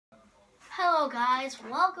Hello guys,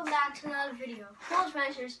 welcome back to another video of Cool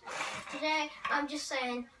Adventures. Today I'm just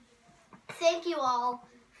saying thank you all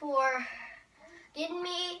for getting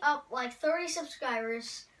me up like 30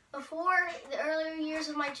 subscribers. Before the earlier years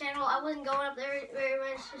of my channel, I wasn't going up there very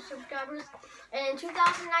much subscribers. And in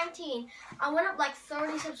 2019, I went up like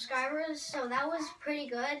 30 subscribers, so that was pretty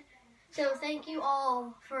good. So thank you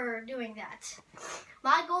all for doing that.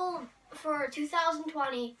 My goal for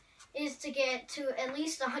 2020 is to get to at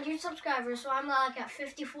least 100 subscribers, so I'm like at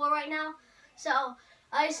 54 right now. So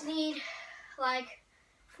I just need like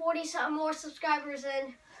 40 something more subscribers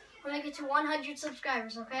and when I get to 100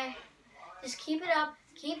 subscribers, okay? Just keep it up,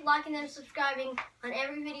 keep liking and subscribing on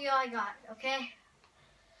every video I got, okay?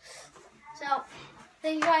 So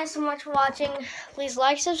thank you guys so much for watching. Please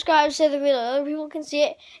like, subscribe so that other people can see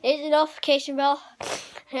it. Hit the notification bell.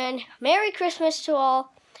 And Merry Christmas to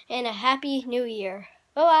all and a Happy New Year.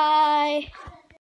 Bye-bye.